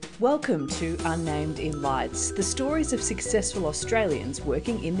Welcome to Unnamed in Lights, the stories of successful Australians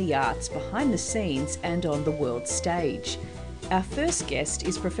working in the arts behind the scenes and on the world stage. Our first guest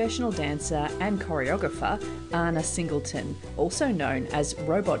is professional dancer and choreographer Arna Singleton, also known as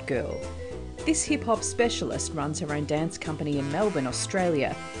Robot Girl. This hip-hop specialist runs her own dance company in Melbourne,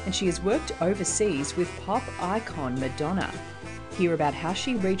 Australia, and she has worked overseas with pop icon Madonna. Hear about how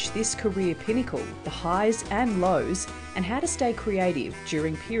she reached this career pinnacle, the highs and lows, and how to stay creative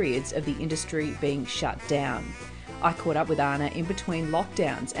during periods of the industry being shut down. I caught up with Arna in between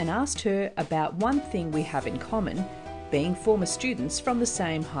lockdowns and asked her about one thing we have in common, being former students from the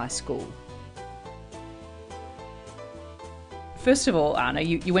same high school. First of all, Arna,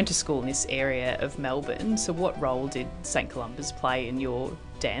 you went to school in this area of Melbourne, so what role did St Columba's play in your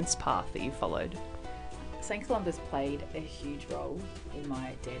dance path that you followed? St Columba's played a huge role in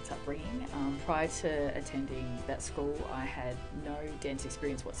my dance upbringing. Prior to attending that school, I had no dance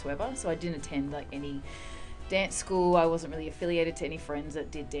experience whatsoever, so I didn't attend any dance school. I wasn't really affiliated to any friends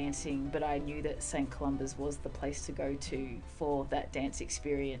that did dancing, but I knew that St Columba's was the place to go to for that dance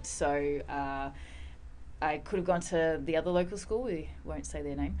experience. So I could have gone to the other local school, we won't say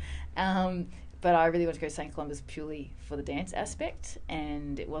their name, but I really wanted to go to St Columba's purely for the dance aspect,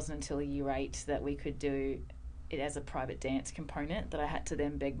 and it wasn't until year 8 that we could do it as a private dance component that I had to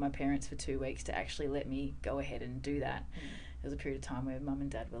then beg my parents for 2 weeks to actually let me go ahead and do that. There was a period of time where mum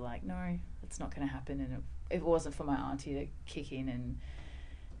and dad were like, no, it's not going to happen, and if it wasn't for my auntie to kick in, and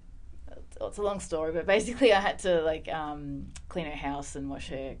it's a long story, but basically I had to clean her house and wash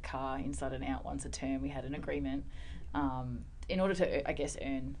her car inside and out once a term. We had an agreement in order to, I guess,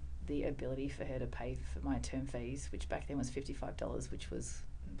 earn the ability for her to pay for my term fees, which back then was $55, which was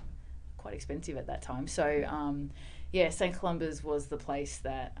quite expensive at that time. So St Columba's was the place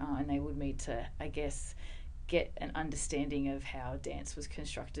that enabled me to, I guess, get an understanding of how dance was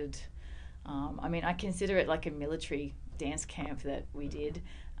constructed. I consider it like a military dance camp that we did,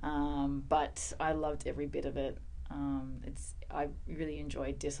 but I loved every bit of it. I really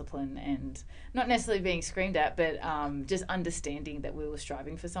enjoyed discipline and not necessarily being screamed at, but just understanding that we were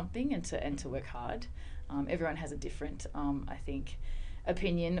striving for something and to work hard. Everyone has a different, I think,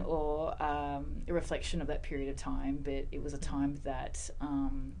 opinion or a reflection of that period of time, but it was a time that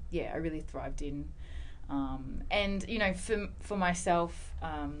I really thrived in. And for myself,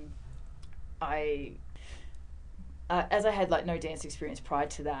 as I had no dance experience prior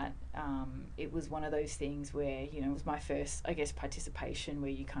to that, it was one of those things where, it was my first, I guess, participation where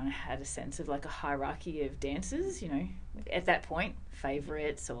you kind of had a sense of a hierarchy of dancers, at that point,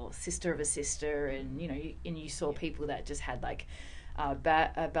 favourites or sister of a sister, and, you saw people that just had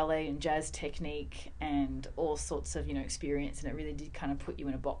ballet and jazz technique and all sorts of, experience, and it really did kind of put you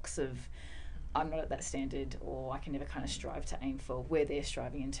in a box of, I'm not at that standard, or I can never kind of strive to aim for where they're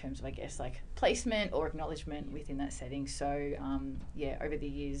striving in terms of, I guess, placement or acknowledgement within that setting. So, over the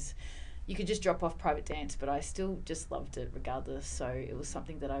years, you could just drop off private dance, but I still just loved it regardless. So it was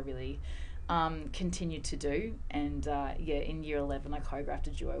something that I really continued to do. And, in year 11, I choreographed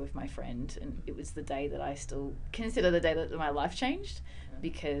a duo with my friend, and it was the day that I still consider the day that my life changed,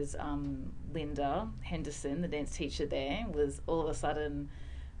 because Linda Henderson, the dance teacher there, was all of a sudden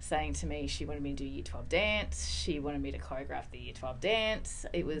saying to me she wanted me to do year 12 dance. She wanted me to choreograph the year 12 dance.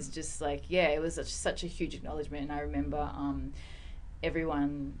 It was just it was such a huge acknowledgement. And I remember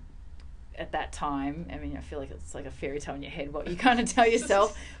everyone at that time, I feel like it's like a fairy tale in your head what you kind of tell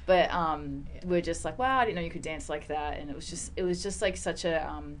yourself, but we're just wow, I didn't know you could dance like that. And it was just such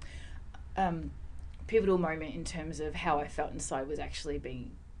a pivotal moment in terms of how I felt inside was actually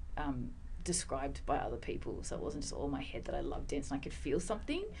being described by other people. So it wasn't just all my head that I loved dance and I could feel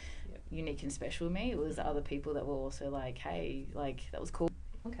something unique and special in me. It was other people that were also hey, that was cool.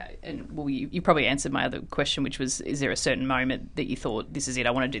 Okay, and you probably answered my other question, which was, is there a certain moment that you thought, this is it,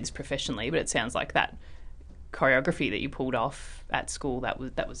 I want to do this professionally? But it sounds like that choreography that you pulled off at school, that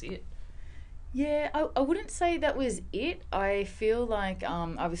was it. Yeah, I wouldn't say that was it. I feel like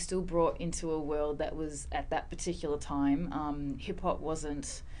I was still brought into a world that was, at that particular time, hip-hop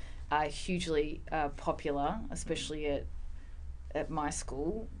wasn't hugely popular, especially at my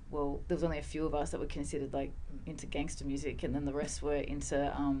school. Well, there was only a few of us that were considered into gangster music, and then the rest were into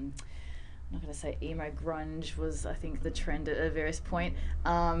I'm not going to say emo, grunge was, I think, the trend at various point.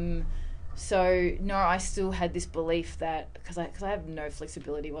 So no, I still had this belief that because I have no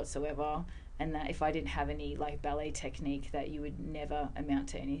flexibility whatsoever, and that if I didn't have any ballet technique, that you would never amount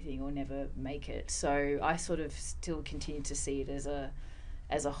to anything or never make it. So I sort of still continued to see it as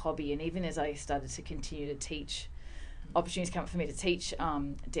a hobby. And even as I started to continue to teach opportunities come up for me to teach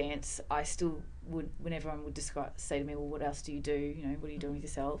dance, I still would, when everyone would say to me, well, what else do you do? You know, what are you doing with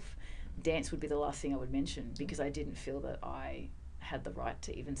yourself? Dance would be the last thing I would mention, because I didn't feel that I had the right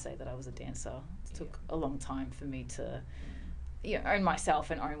to even say that I was a dancer. It took a long time for me to, you know, own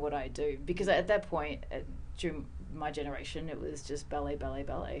myself and own what I do, because at that point, during my generation, it was just ballet, ballet,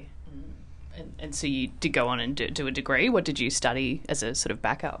 ballet. And so you did go on and do a degree. What did you study as a sort of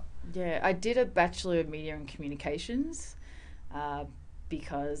backup? Yeah, I did a Bachelor of Media and Communications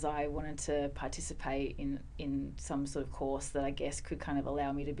because I wanted to participate in some sort of course that I guess could kind of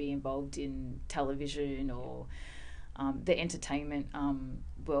allow me to be involved in television or the entertainment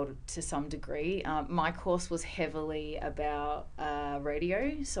world to some degree. My course was heavily about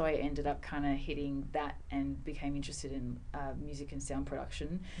radio, so I ended up kind of hitting that and became interested in music and sound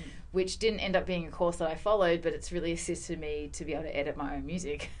production, which didn't end up being a course that I followed, but it's really assisted me to be able to edit my own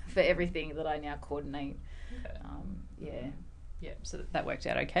music for everything that I now coordinate. Yeah, so that worked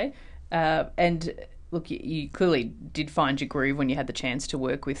out okay. And look, you clearly did find your groove when you had the chance to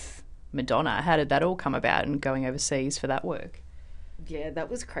work with Madonna. How did that all come about, and going overseas for that work? Yeah, that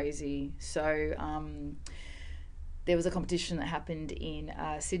was crazy. So there was a competition that happened in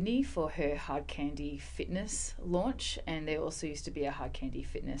Sydney for her Hard Candy Fitness launch, and there also used to be a Hard Candy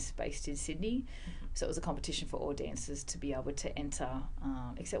Fitness based in Sydney. So it was a competition for all dancers to be able to enter,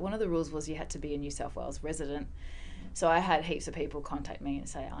 except one of the rules was you had to be a New South Wales resident. So I had heaps of people contact me and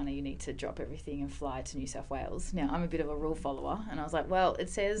say, Arna, you need to drop everything and fly to New South Wales. Now, I'm a bit of a rule follower, and I was like, well, it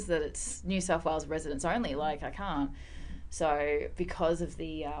says that it's New South Wales residents only, like I can't. So because of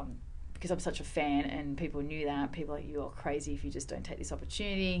the, because I'm such a fan and people knew that, people were like, you're crazy if you just don't take this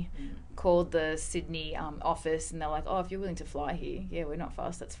opportunity. Called the Sydney office, and they're like, oh, if you're willing to fly here, yeah, we're not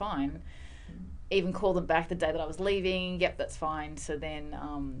fast, that's fine. Even called them back the day that I was leaving. Yep, that's fine. So then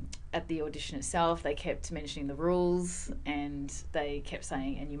at the audition itself, they kept mentioning the rules, and they kept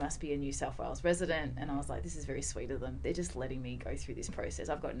saying, and you must be a New South Wales resident. And I was like, this is very sweet of them. They're just letting me go through this process.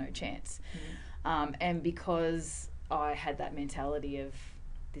 I've got no chance. And because I had that mentality of,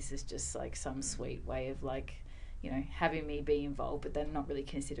 this is just like some sweet way of like, you know, having me be involved, but then not really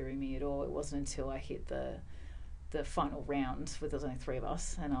considering me at all. It wasn't until I hit the final round where there was only 3 of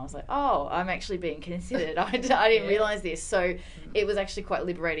us, and I was like, oh, I'm actually being considered. I didn't realise this. So it was actually quite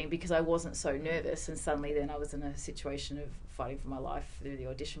liberating, because I wasn't so nervous, and suddenly then I was in a situation of fighting for my life through the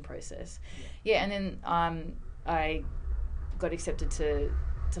audition process. And then I got accepted to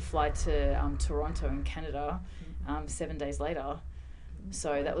fly to Toronto in Canada 7 days later.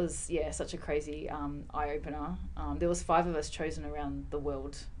 So that was, such a crazy eye-opener. There was 5 of us chosen around the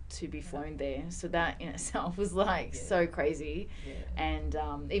world to be flown there, so that in itself was like so crazy. And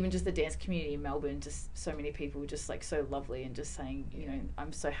even just the dance community in Melbourne, just so many people just like so lovely, and just saying, you know,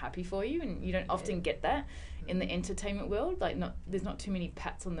 I'm so happy for you. And you don't often get that in the entertainment world, like there's not too many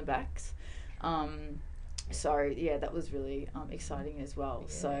pats on the backs. So that was really exciting as well.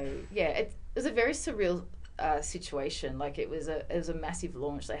 So it was a very surreal situation. Like it was a massive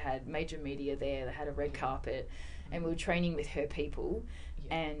launch. They had major media there, they had a red carpet, and we were training with her people,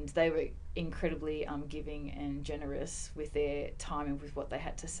 and they were incredibly giving and generous with their time and with what they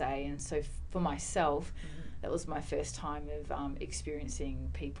had to say. And so for myself, that was my first time of experiencing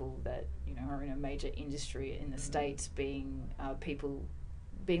people that, you know, are in a major industry in the States being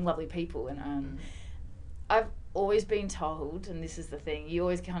lovely people. And I've always been told, and this is the thing, you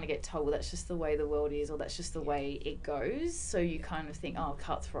always kind of get told, well, that's just the way the world is, or that's just the way it goes. So you kind of think, oh,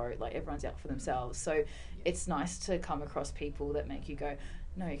 cutthroat, like everyone's out for themselves. So it's nice to come across people that make you go,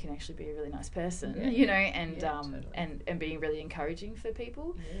 no, you can actually be a really nice person, you know, and totally. and being really encouraging for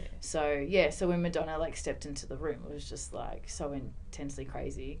people. So when Madonna like stepped into the room, it was just like so intensely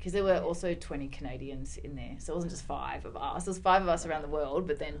crazy, because there were also 20 Canadians in there, so it wasn't just 5 of us. There was 5 of us around the world,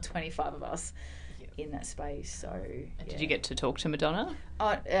 but then 25 of us in that space. So did you get to talk to Madonna?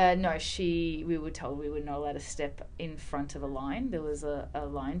 No, we were told we were not allowed to step in front of a line. There was a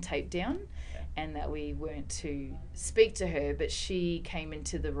line taped down, and that we weren't to speak to her, but she came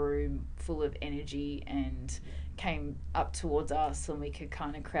into the room full of energy and came up towards us, and we could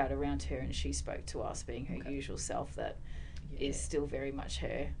kind of crowd around her, and she spoke to us being her usual self, that is still very much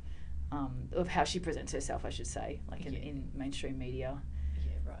her, of how she presents herself, I should say, like in mainstream media.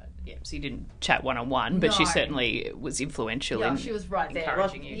 Yeah, so you didn't chat one-on-one, but she certainly was influential in she was right there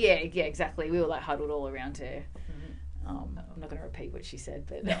encouraging you. Yeah, exactly. We were like huddled all around her. I'm not going to repeat what she said,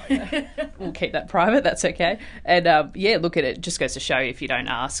 but we'll keep that private. That's okay. And look at it. Just goes to show, if you don't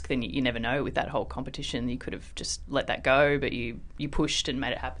ask, then you never know. With that whole competition, you could have just let that go, but you pushed and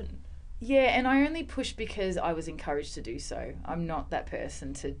made it happen. Yeah, and I only push because I was encouraged to do so. I'm not that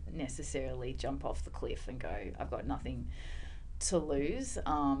person to necessarily jump off the cliff and go, I've got nothing to lose.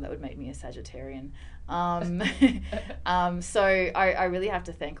 That would make me a Sagittarian. So I really have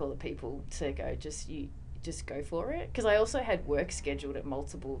to thank all the people to go, just go for it. Because I also had work scheduled at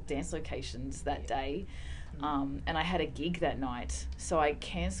multiple dance locations that day. And I had a gig that night. So I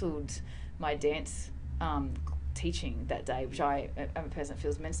cancelled my dance teaching that day, which I am a person that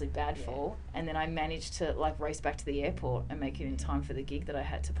feels mentally bad for, and then I managed to like race back to the airport and make it in time for the gig that I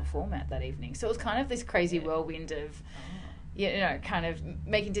had to perform at that evening. So it was kind of this crazy whirlwind of kind of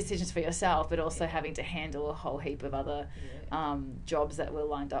making decisions for yourself, but also having to handle a whole heap of other jobs that were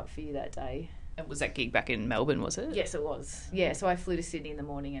lined up for you that day. And was that gig back in Melbourne, was it? Yes, it was. Yeah, so I flew to Sydney in the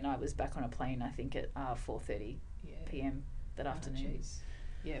morning and I was back on a plane, I think, at 4:30 p.m. that afternoon. Geez.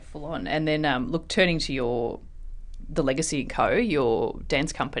 Yeah, full on. And then, look, turning to the Legacy & Co., your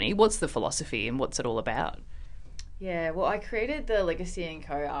dance company, what's the philosophy and what's it all about? Yeah, well, I created the Legacy &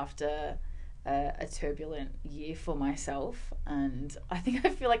 Co. after a turbulent year for myself, and I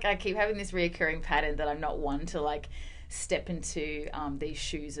feel like I keep having this reoccurring pattern that I'm not one to like step into these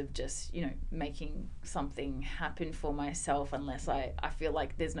shoes of just making something happen for myself unless I feel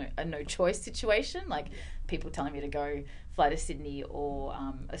like there's no choice situation, like people telling me to go fly to Sydney, or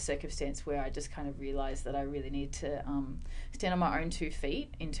a circumstance where I just kind of realised that I really need to stand on my own 2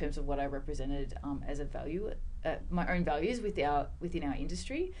 feet in terms of what I represented as a value, my own values within our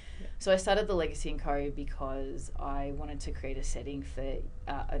industry. So I started the Legacy & Co. because I wanted to create a setting for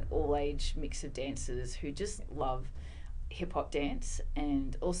an all-age mix of dancers who just love hip-hop dance,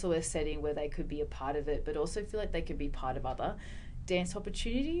 and also a setting where they could be a part of it but also feel like they could be part of other dance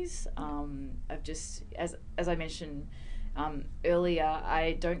opportunities. I've just, as I mentioned earlier,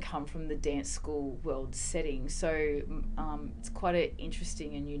 I don't come from the dance school world setting, so it's quite an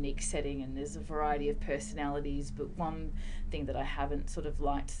interesting and unique setting, and there's a variety of personalities, but one thing that I haven't sort of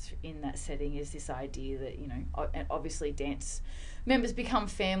liked in that setting is this idea that obviously dance members become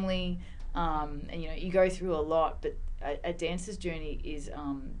family, and you go through a lot, but a dancer's journey is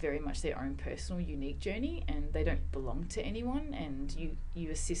very much their own personal, unique journey, and they don't belong to anyone, and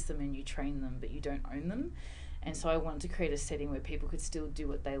you assist them and you train them, but you don't own them. And so I wanted to create a setting where people could still do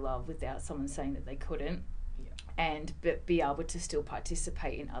what they love without someone saying that they couldn't, and but be able to still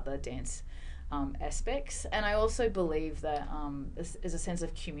participate in other dance aspects. And I also believe that there's a sense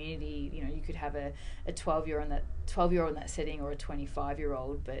of community. You could have a 12-year-old in that setting, or a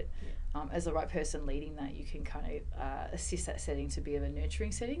 25-year-old, but as the right person leading that, you can kind of assist that setting to be of a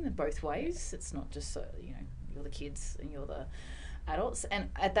nurturing setting in both ways. It's not just you're the kids and you're the adults. And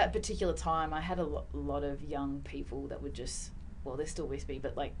at that particular time, I had a lot of young people that were just, well, they're still with me,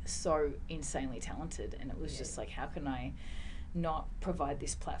 but like so insanely talented, and it was just like, how can I not provide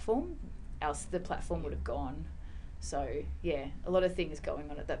this platform? Else the platform would have gone. So a lot of things going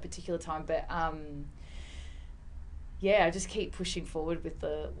on at that particular time, but I just keep pushing forward with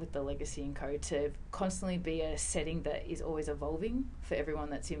the Legacy & Co. to constantly be a setting that is always evolving for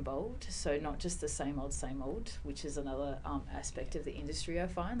everyone that's involved. So not just the same old, which is another aspect of the industry I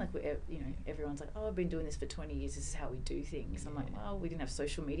find. Like everyone's like, oh, I've been doing this for 20 years. This is how we do things. I'm like, well, we didn't have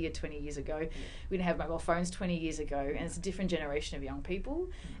social media 20 years ago. We didn't have mobile phones 20 years ago, and it's a different generation of young people.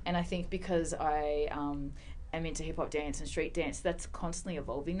 And I think because I am into hip-hop dance and street dance, that's constantly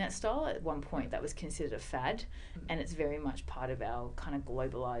evolving, that style. At one point that was considered a fad, and it's very much part of our kind of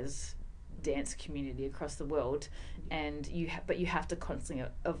globalized dance community across the world, and you have to constantly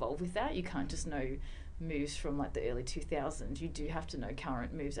evolve with that. You can't just know moves from like the early 2000s. You do have to know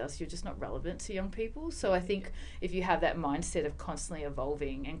current moves, else you're just not relevant to young people. So I think if you have that mindset of constantly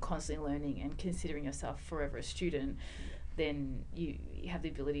evolving and constantly learning and considering yourself forever a student, then you have the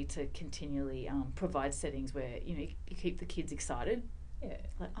ability to continually provide settings where you keep the kids excited.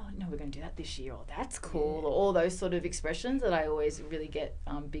 Like, oh no, we're going to do that this year, or that's cool, or all those sort of expressions that I always really get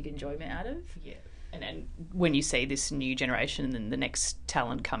big enjoyment out of. And when you see this new generation and the next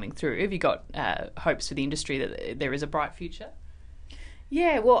talent coming through, have you got hopes for the industry that there is a bright future?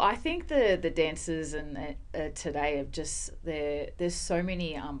 Yeah, well, I think the dancers and today have just there's so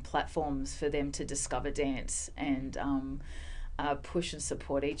many platforms for them to discover dance and push and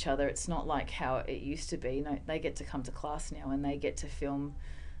support each other. It's not like how it used to be. No, they get to come to class now and they get to film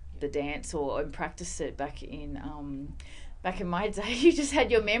the dance and practice it. Back in my day, you just had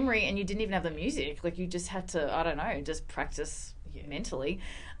your memory and you didn't even have the music. Like you just had to, just practice mentally.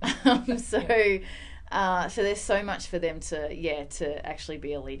 So there's so much for them to actually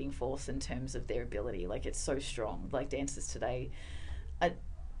be a leading force in terms of their ability. Like it's so strong. Like dancers today,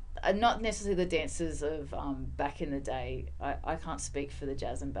 not necessarily the dancers of back in the day. I can't speak for the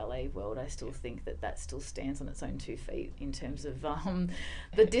jazz and ballet world. I still think that still stands on its own 2 feet in terms of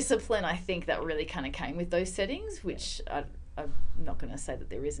the discipline. I think that really kind of came with those settings, which I'm not going to say that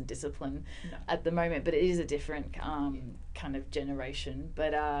there isn't discipline at the moment, but it is a different kind of generation.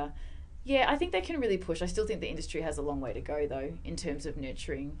 But I think they can really push. I still think the industry has a long way to go, though, in terms of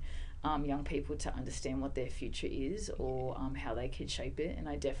nurturing young people to understand what their future is or how they could shape it. And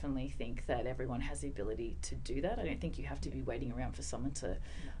I definitely think that everyone has the ability to do that. I don't think you have to be waiting around for someone to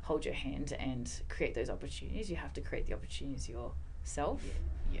hold your hand and create those opportunities. You have to create the opportunities yourself.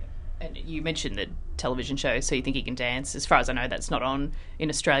 Yeah. And you mentioned the television show, So You Think You Can Dance. As far as I know, that's not on in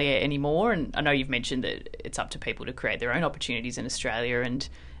Australia anymore. And I know you've mentioned that it's up to people to create their own opportunities in Australia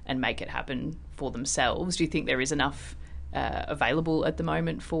and make it happen for themselves. Do you think there is enough available at the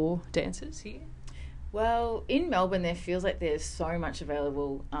moment for dancers here? Well, in Melbourne, there feels like there's so much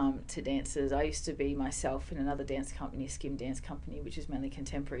available to dancers. I used to be myself in another dance company, Skim Dance Company, which is mainly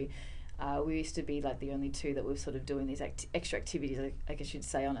contemporary. We used to be like the only two that were sort of doing these extra activities, I guess you'd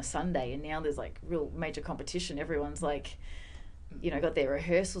say, on a Sunday. And now there's like real major competition. Everyone's like, got their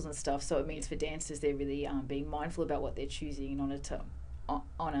rehearsals and stuff. So it means for dancers, they're really being mindful about what they're choosing in order to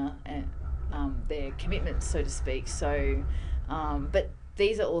honour and their commitments, so to speak. So, but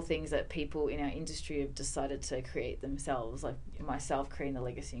these are all things that people in our industry have decided to create themselves. Like myself creating the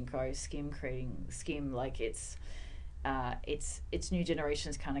Legacy and Grow, Skim creating Skim. Like it's new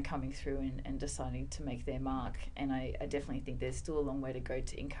generations kind of coming through and deciding to make their mark. And I definitely think there's still a long way to go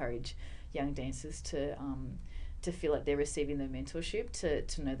to encourage young dancers to feel like they're receiving the mentorship,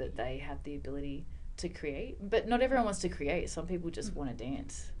 to know that they have the ability to create. But not everyone wants to create. Some people just want to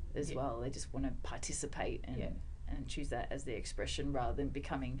dance as well. They just want to participate and choose that as their expression rather than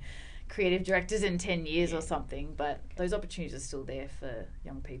becoming creative directors in 10 years or something. But those opportunities are still there for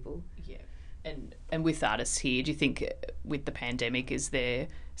young people. Yeah. And with artists here, do you think with the pandemic, is there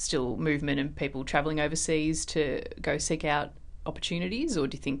still movement and people travelling overseas to go seek out opportunities, or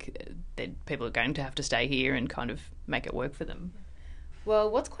do you think that people are going to have to stay here and kind of make it work for them?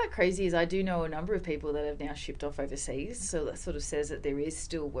 Well, what's quite crazy is I do know a number of people that have now shipped off overseas, so that sort of says that there is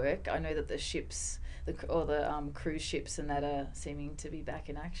still work. I know that the ships, the cruise ships and that are seeming to be back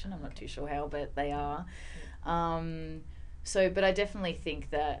in action. I'm not too sure how, but they are. But I definitely think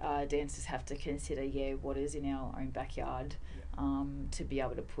that dancers have to consider, what is in our own backyard to be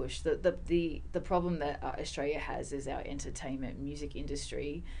able to push. The problem that Australia has is our entertainment music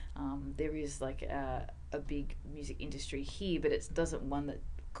industry. There is like a big music industry here, but it doesn't one that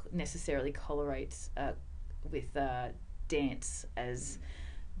necessarily correlates with dance as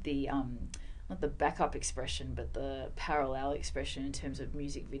the not the backup expression, but the parallel expression in terms of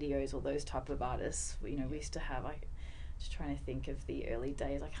music videos or those type of artists. We used to have just trying to think of the early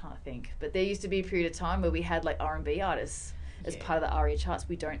days. I can't think, but there used to be a period of time where we had like R&B artists as part of the ARIA charts.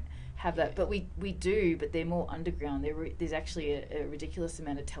 We don't have that, but we do, but they're more underground. There's actually a ridiculous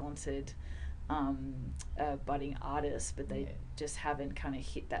amount of talented budding artists, but they just haven't kind of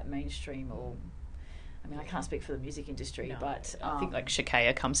hit that mainstream. Or I can't speak for the music industry, but I think like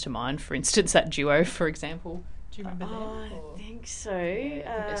Shakaya comes to mind, for instance, that duo, for example. Do you remember that? I think so.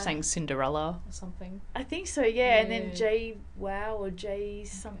 They sang Cinderella or something. I think so, yeah. And then J Wow or J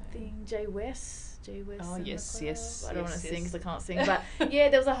something, J West. Oh, yes. I don't want to sing because I can't sing. But yeah,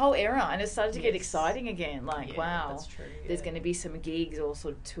 there was a whole era and it started to get exciting again. Like, wow, that's true, there's going to be some gigs or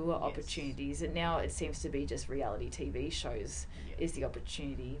sort of tour opportunities. And now it seems to be just reality TV shows is the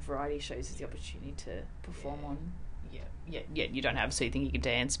opportunity, variety shows is the opportunity to perform on. Yeah, you don't have So You Think You Can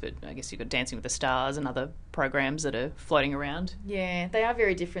Dance, but I guess you've got Dancing with the Stars and other programs that are floating around. Yeah, they are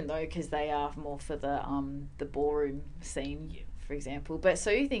very different though, because they are more for the ballroom scene, for example. But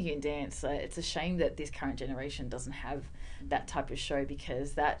So You Think You Can Dance, it's a shame that this current generation doesn't have that type of show,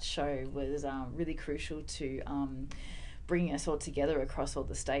 because that show was really crucial to bringing us all together across all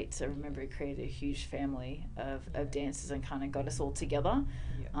the states. I remember it created a huge family of dancers and kind of got us all together.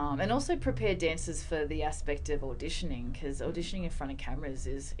 And also prepared dancers for the aspect of auditioning, because auditioning in front of cameras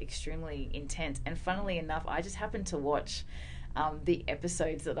is extremely intense. And funnily enough, I just happened to watch the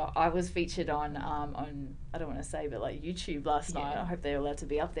episodes that I was featured on I don't want to say, but like YouTube last night. I hope they're allowed to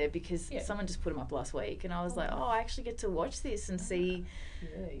be up there, because someone just put them up last week, and I was I actually get to watch this and see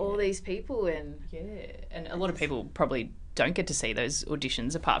all these people. And a lot of people probably don't get to see those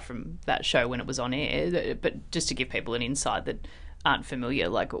auditions apart from that show when it was on air. But just to give people an insight that aren't familiar,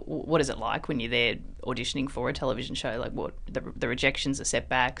 like what is it like when you're there auditioning for a television show? Like what the rejections, the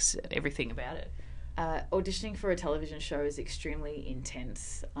setbacks, everything about it. Auditioning for a television show is extremely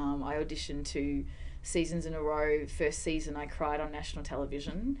intense. I auditioned to seasons in a row. First season I cried on national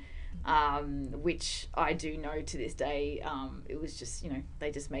television, which I do know to this day. It was just,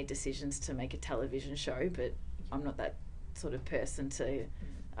 they just made decisions to make a television show, but I'm not that sort of person to,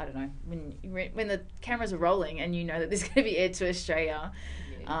 I don't know, when the cameras are rolling and you know that this is going to be aired to Australia.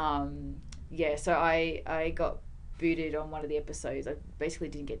 So I got booted on one of the episodes. I basically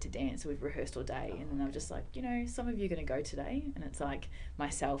didn't get to dance, so we've rehearsed all day, and then I was just like, some of you are going to go today, and it's like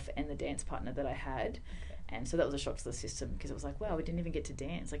myself and the dance partner that I had. And so that was a shock to the system, because it was like, wow, we didn't even get to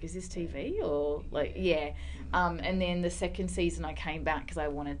dance. Like, is this TV or like, yeah. And then the second season I came back because I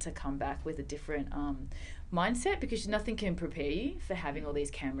wanted to come back with a different mindset, because nothing can prepare you for having all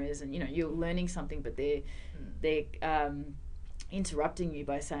these cameras, and you're learning something, but they're interrupting you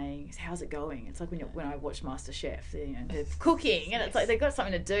by saying, how's it going? It's like when I watch MasterChef, they're cooking, and it's like they've got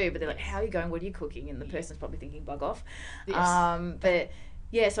something to do, but they're like, how are you going? What are you cooking? And the person's probably thinking, bug off. But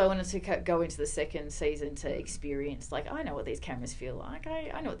yeah, so I wanted to go into the second season to experience, like, I know what these cameras feel like.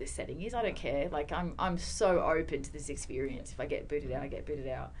 I know what this setting is. I don't care. Like, I'm so open to this experience. If I get booted out, I get booted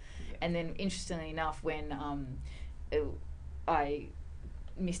out. Yeah. And then, interestingly enough, when I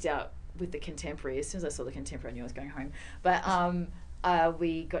missed out with the Contemporary, as soon as I saw the Contemporary, I knew I was going home. But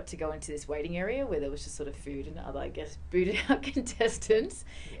we got to go into this waiting area where there was just sort of food and other, I guess, booted out contestants.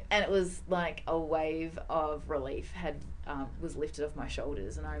 Yeah. And it was like a wave of relief was lifted off my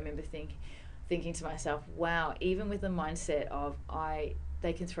shoulders. And I remember thinking to myself, wow, even with the mindset of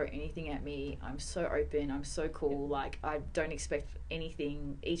they can throw anything at me, I'm so open, I'm so cool, like I don't expect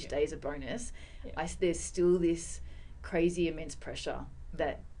anything, each day is a bonus. There's still this crazy immense pressure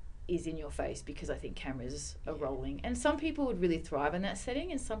that is in your face, because I think cameras are rolling, and some people would really thrive in that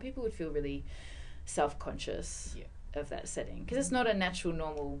setting, and some people would feel really self-conscious of that setting, because it's not a natural,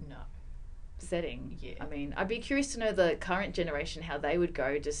 normal setting. I mean, I'd be curious to know the current generation, how they would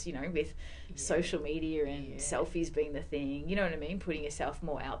go, just with social media and selfies being the thing, you know what I mean, putting yourself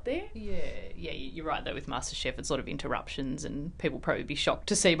more out there. You're right though, with MasterChef it's a lot of interruptions, and people probably be shocked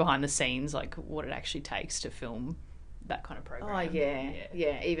to see behind the scenes like what it actually takes to film that kind of program.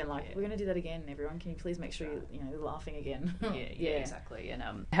 Even like, we're going to do that again, everyone, can you please make sure you're laughing again. Exactly.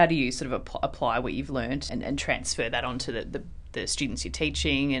 And how do you sort of apply what you've learned and transfer that onto the students you're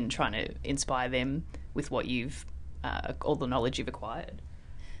teaching, and trying to inspire them with what you've all the knowledge you've acquired?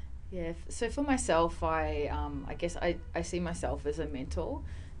 So for myself, I guess I see myself as a mentor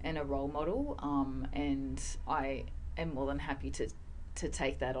and a role model, and I am more than happy to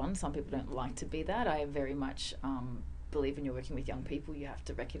take that on. Some people don't like to be that. I very much believe when you're working with young people, you have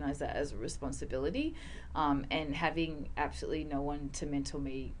to recognise that as a responsibility, and having absolutely no one to mentor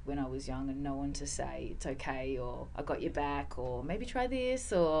me when I was young, and no one to say it's okay, or I got your back, or maybe try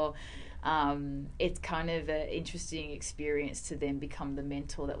this, or it's kind of an interesting experience to then become the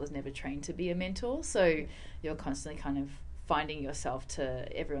mentor that was never trained to be a mentor. So you're constantly kind of finding yourself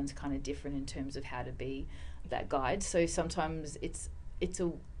everyone's kind of different in terms of how to be that guide. So sometimes it's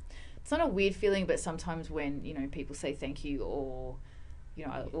not a weird feeling, but sometimes when people say thank you, or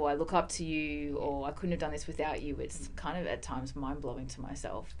or I look up to you, or I couldn't have done this without you, it's kind of at times mind-blowing to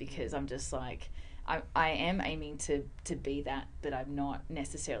myself, because I'm just like, I am aiming to be that, but I'm not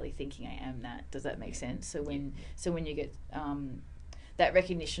necessarily thinking I am that. Does that make sense? So when you get that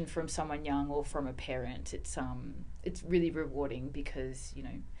recognition from someone young or from a parent, it's really rewarding, because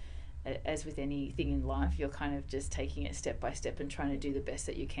as with anything in life, you're kind of just taking it step by step and trying to do the best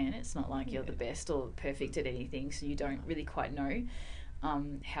that you can. It's not like you're the best or perfect at anything, so you don't really quite know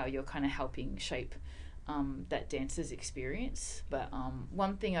how you're kind of helping shape that dancer's experience. But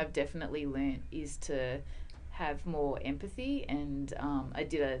one thing I've definitely learnt is to have more empathy, and I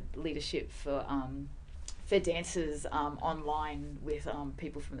did a leadership for dancers online with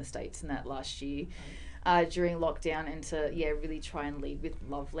people from the States in that last year. During lockdown, and to really try and lead with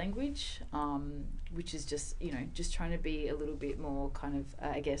love language, which is just trying to be a little bit more kind of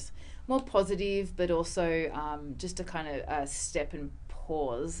I guess more positive, but also just to kind of step and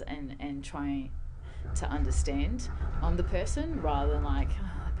pause and try to understand the person, rather than like,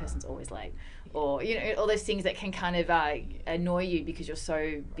 that person's always late, or all those things that can kind of annoy you because you're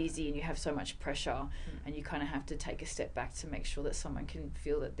so busy and you have so much pressure, and you kind of have to take a step back to make sure that someone can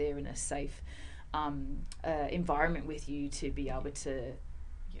feel that they're in a safe environment with you, to be able to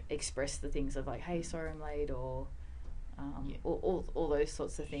express the things of like, hey, sorry I'm late, or all those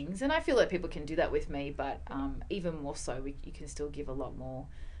sorts of things. And I feel like people can do that with me, but even more so, you can still give a lot more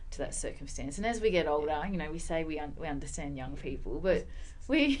to that circumstance. And as we get older, we say we understand young people, but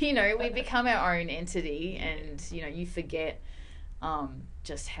we become our own entity, and you forget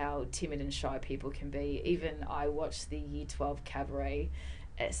just how timid and shy people can be. Even I watched the Year 12 cabaret,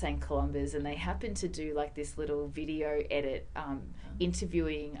 at St. Columba's, and they happened to do like this little video edit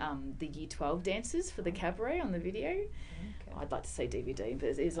interviewing the Year 12 dancers for the cabaret on the video. Okay. I'd like to say DVD, but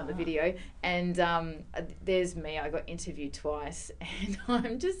it is on the video. And there's me. I got interviewed twice, and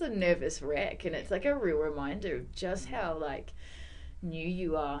I'm just a nervous wreck. And it's like a real reminder of just how like new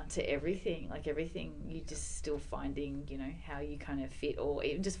you are to everything. Like everything, you just still finding, you know, how you kind of fit, or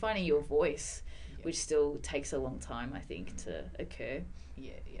even just finding your voice, which still takes a long time, I think, to occur.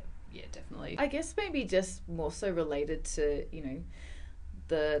 Yeah, definitely. I guess maybe just more so related to, you know,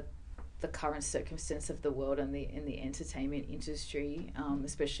 the current circumstance of the world and in the entertainment industry,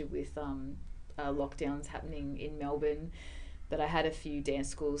 especially with lockdowns happening in Melbourne. But I had a few dance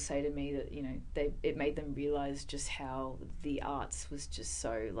schools say to me that, you know, it made them realise just how the arts was just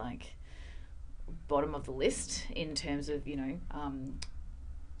so like bottom of the list in terms of, you know,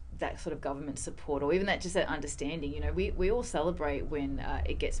 that sort of government support, or even that just that understanding. You know, we all celebrate when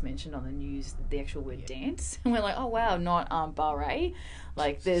it gets mentioned on the news, the actual word dance, and we're like, oh wow, not ballet.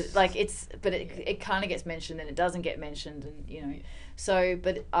 Like there's like it kind of gets mentioned and it doesn't get mentioned, and you know. So,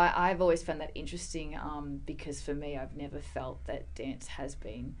 but I've always found that interesting because for me, I've never felt that dance has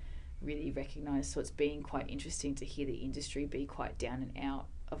been really recognised. So it's been quite interesting to hear the industry be quite down and out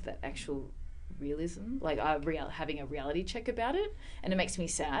of that actual realism, like having a reality check about it. And it makes me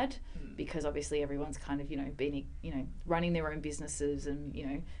sad because obviously everyone's kind of, you know, being, you know, running their own businesses and, you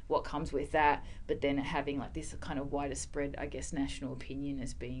know, what comes with that. But then having like this kind of wider spread, I guess, national opinion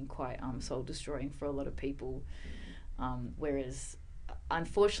as being quite soul destroying for a lot of people. Whereas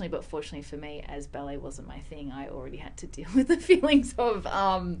unfortunately, but fortunately for me, as ballet wasn't my thing, I already had to deal with the feelings of,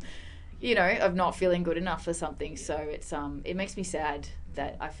 you know, of not feeling good enough for something. So it's it makes me sad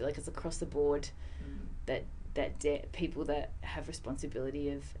that I feel like it's across the board that people that have responsibility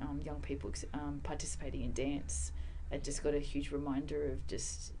of young people participating in dance, I just got a huge reminder of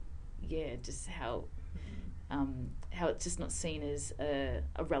just how it's just not seen as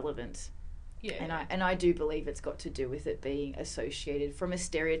irrelevant. Yeah. And I do believe it's got to do with it being associated from a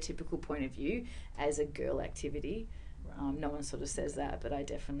stereotypical point of view as a girl activity. No one sort of says that, but I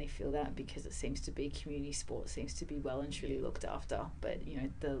definitely feel that because it seems to be community sport, seems to be well and truly looked after. But, you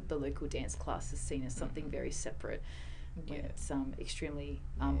know, the local dance class is seen as something very separate. When it's extremely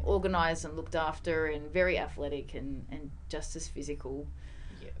organised and looked after and very athletic and just as physical.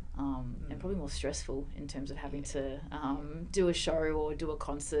 And probably more stressful in terms of having to do a show or do a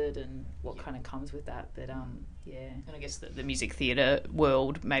concert and what kind of comes with that. But and I guess the music theatre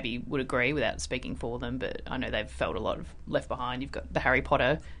world maybe would agree without speaking for them, but I know they've felt a lot of left behind. You've got the Harry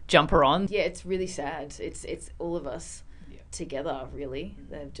Potter jumper on. Yeah, it's really sad. It's all of us together, really.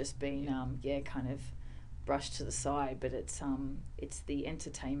 They've just been kind of brushed to the side, but it's the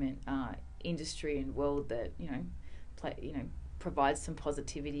entertainment industry and world that, you know, provides some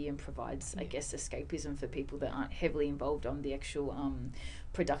positivity and provides, I guess, escapism for people that aren't heavily involved on the actual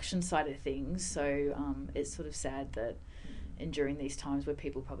production side of things. So it's sort of sad that during these times where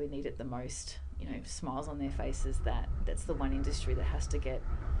people probably need it the most, you know, smiles on their faces, that's the one industry that has to get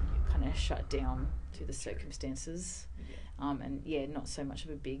kind of shut down through the circumstances. And not so much of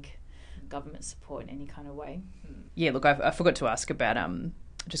a big government support in any kind of way. Yeah, look, I forgot to ask about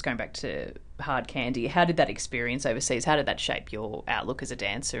just going back to Hard Candy, how did that experience overseas, how did that shape your outlook as a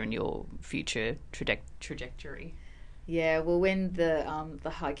dancer and your future trajectory? Yeah, well, when the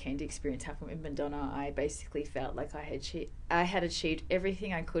Hard Candy experience happened in Madonna, I basically felt like I had achieved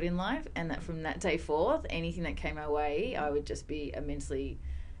everything I could in life, and that from that day forth, anything that came my way, I would just be immensely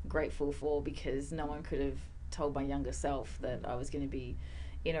grateful for, because no one could have told my younger self that I was going to be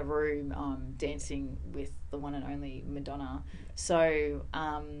in a room dancing with the one and only Madonna. So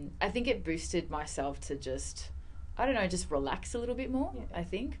I think it boosted myself to just relax a little bit more, I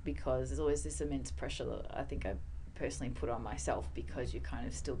think, because there's always this immense pressure that I think I personally put on myself, because you kind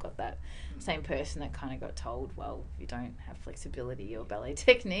of still got that same person that kind of got told, well, if you don't have flexibility or ballet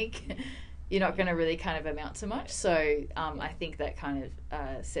technique, you're not going to really kind of amount to much. So I think that kind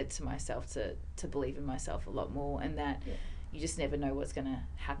of said to myself to believe in myself a lot more, and that you just never know what's going to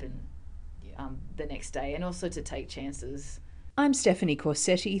happen the next day, and also to take chances. I'm Stephanie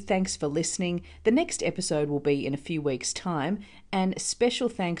Corsetti. Thanks for listening. The next episode will be in a few weeks' time, and special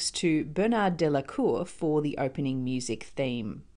thanks to Bernard Delacour for the opening music theme.